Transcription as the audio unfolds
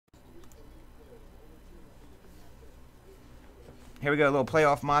Here we go, a little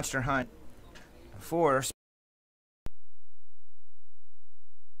playoff monster hunt for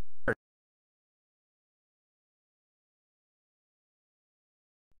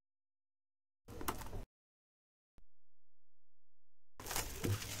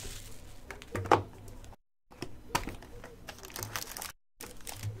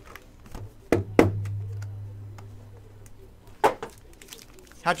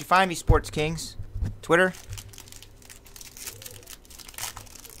How'd you find me, Sports Kings? Twitter?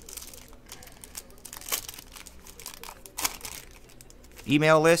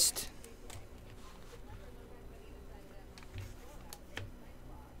 Email list?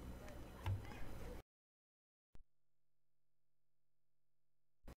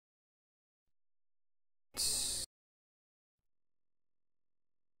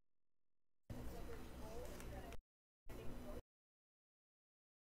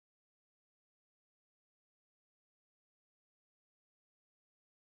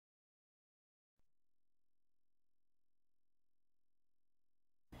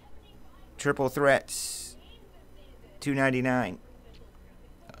 Triple threats, $2.99.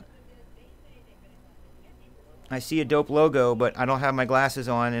 I see a dope logo, but I don't have my glasses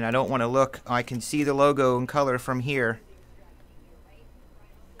on, and I don't want to look. I can see the logo in color from here.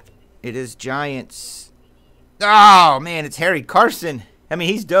 It is Giants. Oh, man, it's Harry Carson. I mean,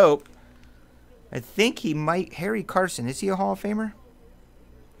 he's dope. I think he might... Harry Carson, is he a Hall of Famer?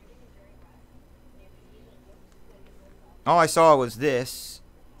 All I saw was this.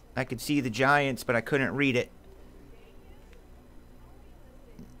 I could see the Giants, but I couldn't read it.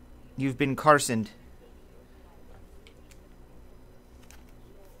 You've been Carsoned.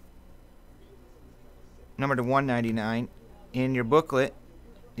 Number to 199. In your booklet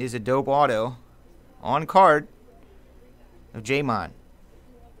is a dope auto on card of J-Mon.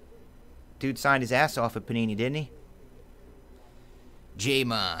 Dude signed his ass off at Panini, didn't he?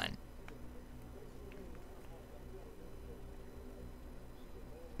 J-Mon.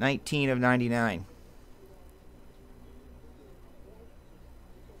 19 of 99.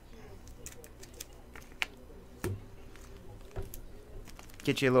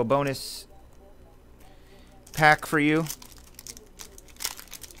 Get you a little bonus pack for you.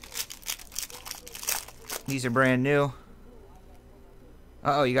 These are brand new.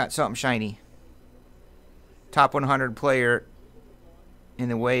 Uh-oh, you got something shiny. Top 100 player in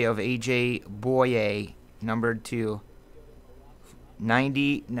the way of AJ Boye, numbered to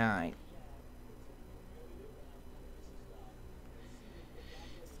 99.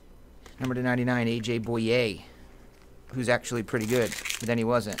 Number to 99, AJ Boye, who's actually pretty good, but then he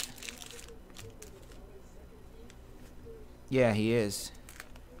wasn't. Yeah, he is.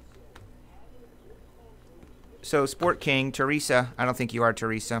 So, Sport King, Teresa. I don't think you are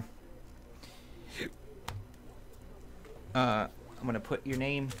Teresa. I'm going to put your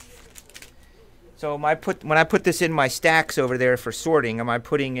name. So, when I put this in my stacks over there for sorting, am I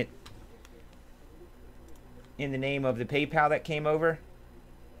putting it in the name of the PayPal that came over?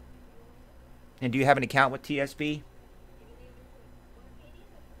 And do you have an account with TSB?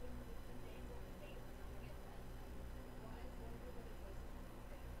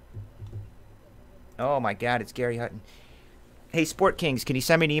 Oh my God, it's Gary Hutton. Hey, Sport Kings, can you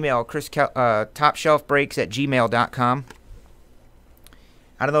send me an email? topshelfbreaks@gmail.com.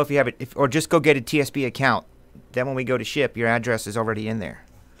 I don't know if you have it, or just go get a TSB account. Then when we go to ship, your address is already in there.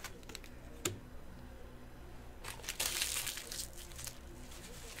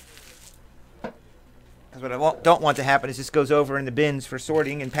 Because what I don't want to happen is this goes over in the bins for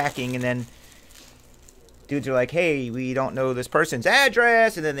sorting and packing, and then dudes are like, hey, we don't know this person's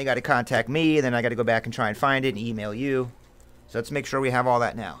address, and then they got to contact me, and then I got to go back and try and find it and email you. So let's make sure we have all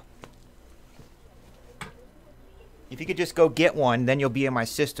that now. If you could just go get one, then you'll be in my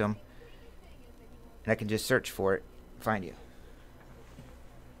system, and I can just search for it and find you.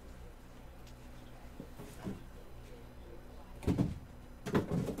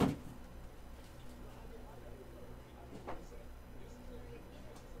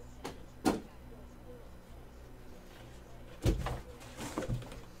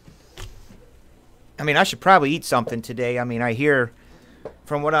 I mean, I should probably eat something today. I mean, I hear,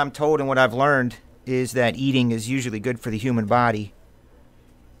 from what I'm told and what I've learned, is that eating is usually good for the human body.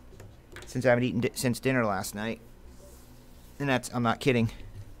 Since I haven't eaten since dinner last night. And that's, I'm not kidding.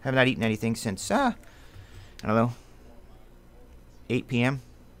 I have not eaten anything since, I don't know, 8 p.m.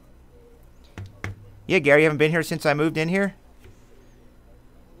 Yeah, Gary, you haven't been here since I moved in here?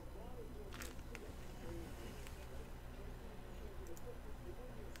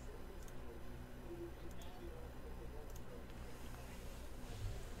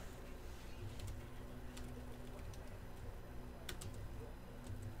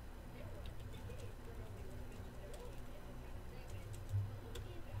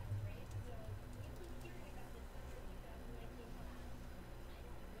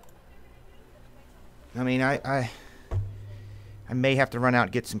 I mean, I may have to run out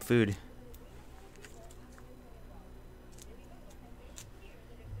and get some food.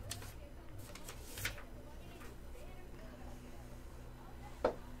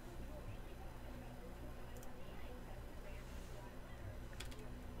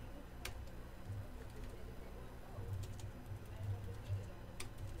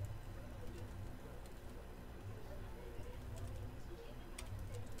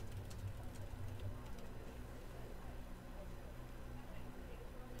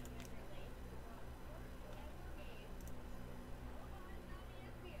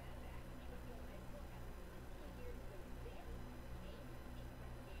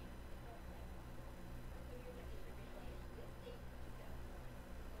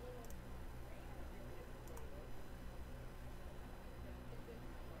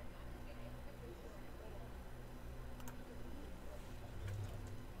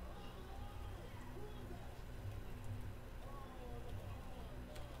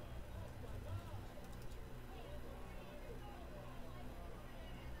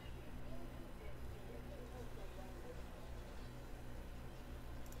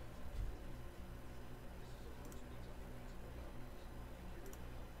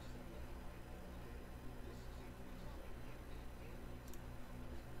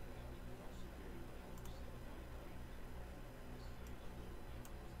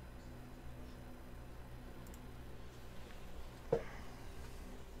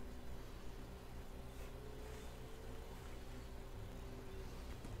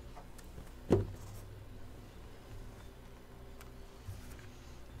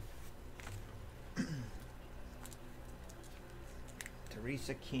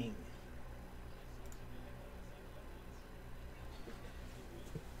 Teresa King.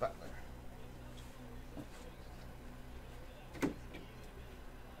 Butler.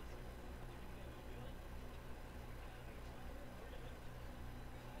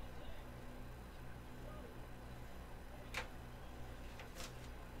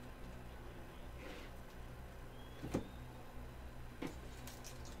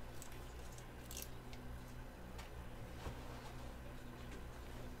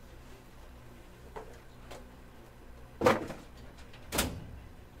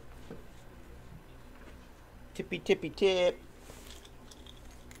 Tippy tippy tip.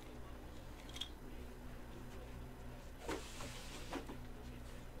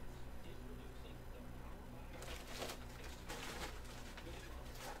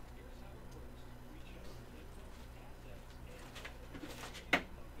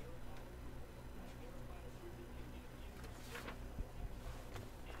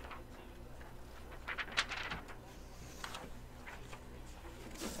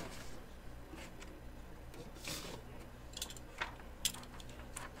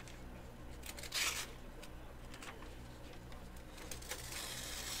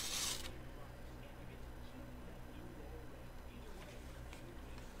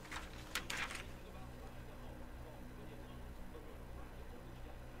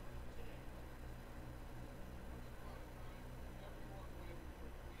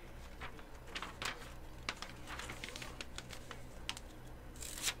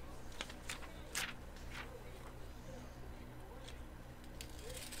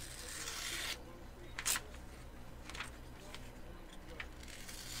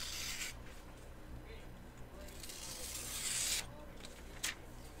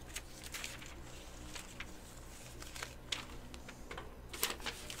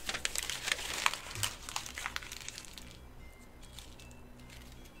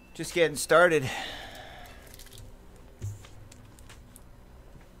 Just getting started.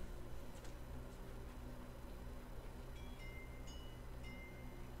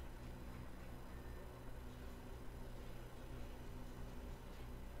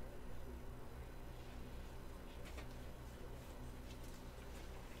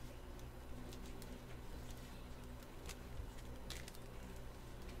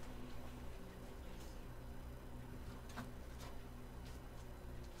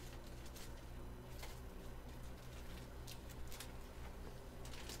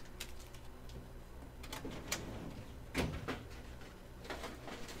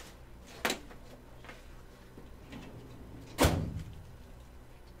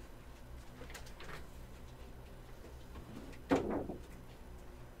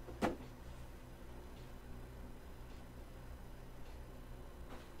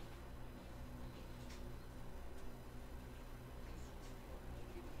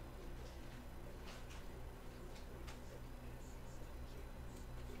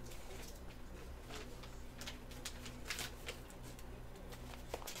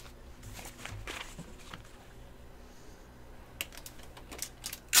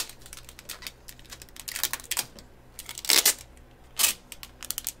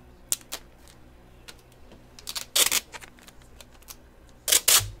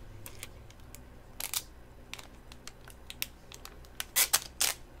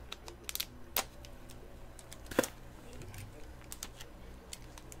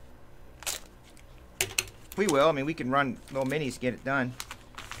 We will. I mean, we can run little minis to get it done.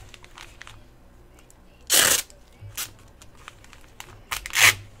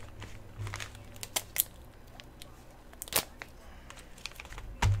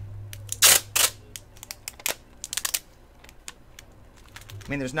 I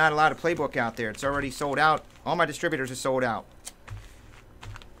mean, there's not a lot of Playbook out there. It's already sold out. All my distributors are sold out.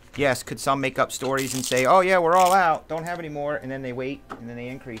 Yes, could some make up stories and say, oh, yeah, we're all out, don't have any more, and then they wait, and then they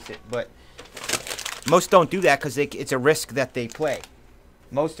increase it. But most don't do that because it's a risk that they play.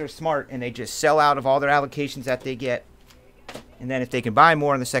 Most are smart, and they just sell out of all their allocations that they get. And then if they can buy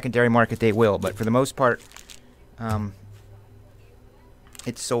more in the secondary market, they will. But for the most part,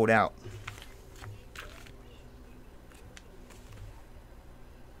 it's sold out.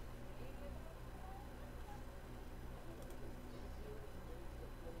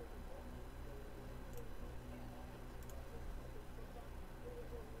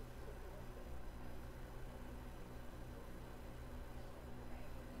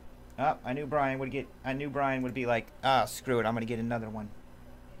 Oh, I knew Brian would be like, ah, screw it, I'm gonna get another one.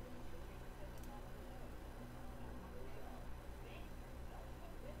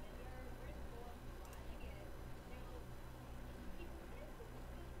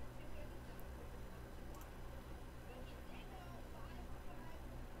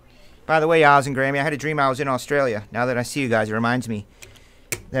 By the way, Oz and Grammy, I had a dream I was in Australia. Now that I see you guys, it reminds me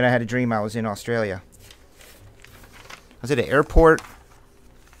that I had a dream I was in Australia. I was at an airport.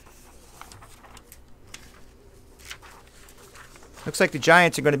 Looks like the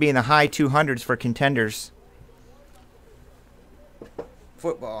Giants are going to be in the high 200s for contenders.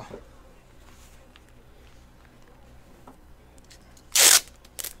 Football.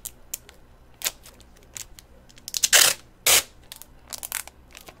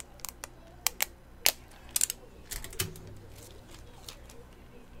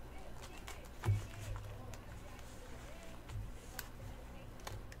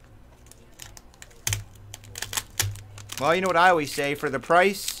 Well, you know what I always say, for the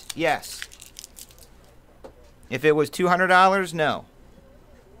price, yes. If it was $200, no.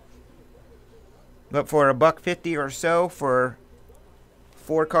 But for $150 or so for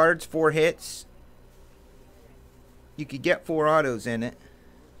 4 cards, 4 hits, you could get 4 autos in it.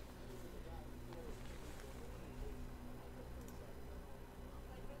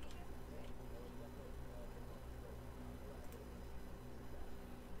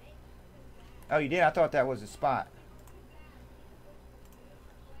 Oh, you did? I thought that was a spot.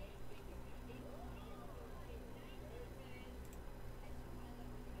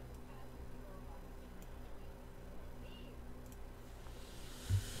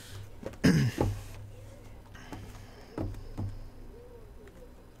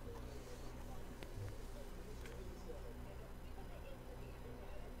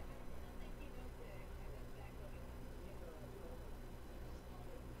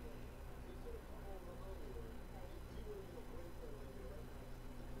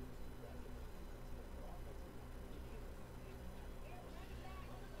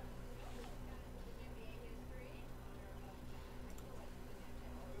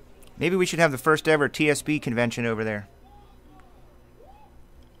 Maybe we should have the first ever TSB convention over there.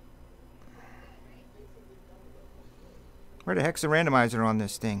 Where the heck's the randomizer on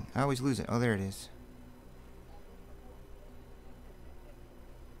this thing? I always lose it. Oh, there it is.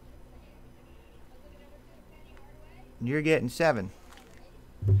 You're getting 7.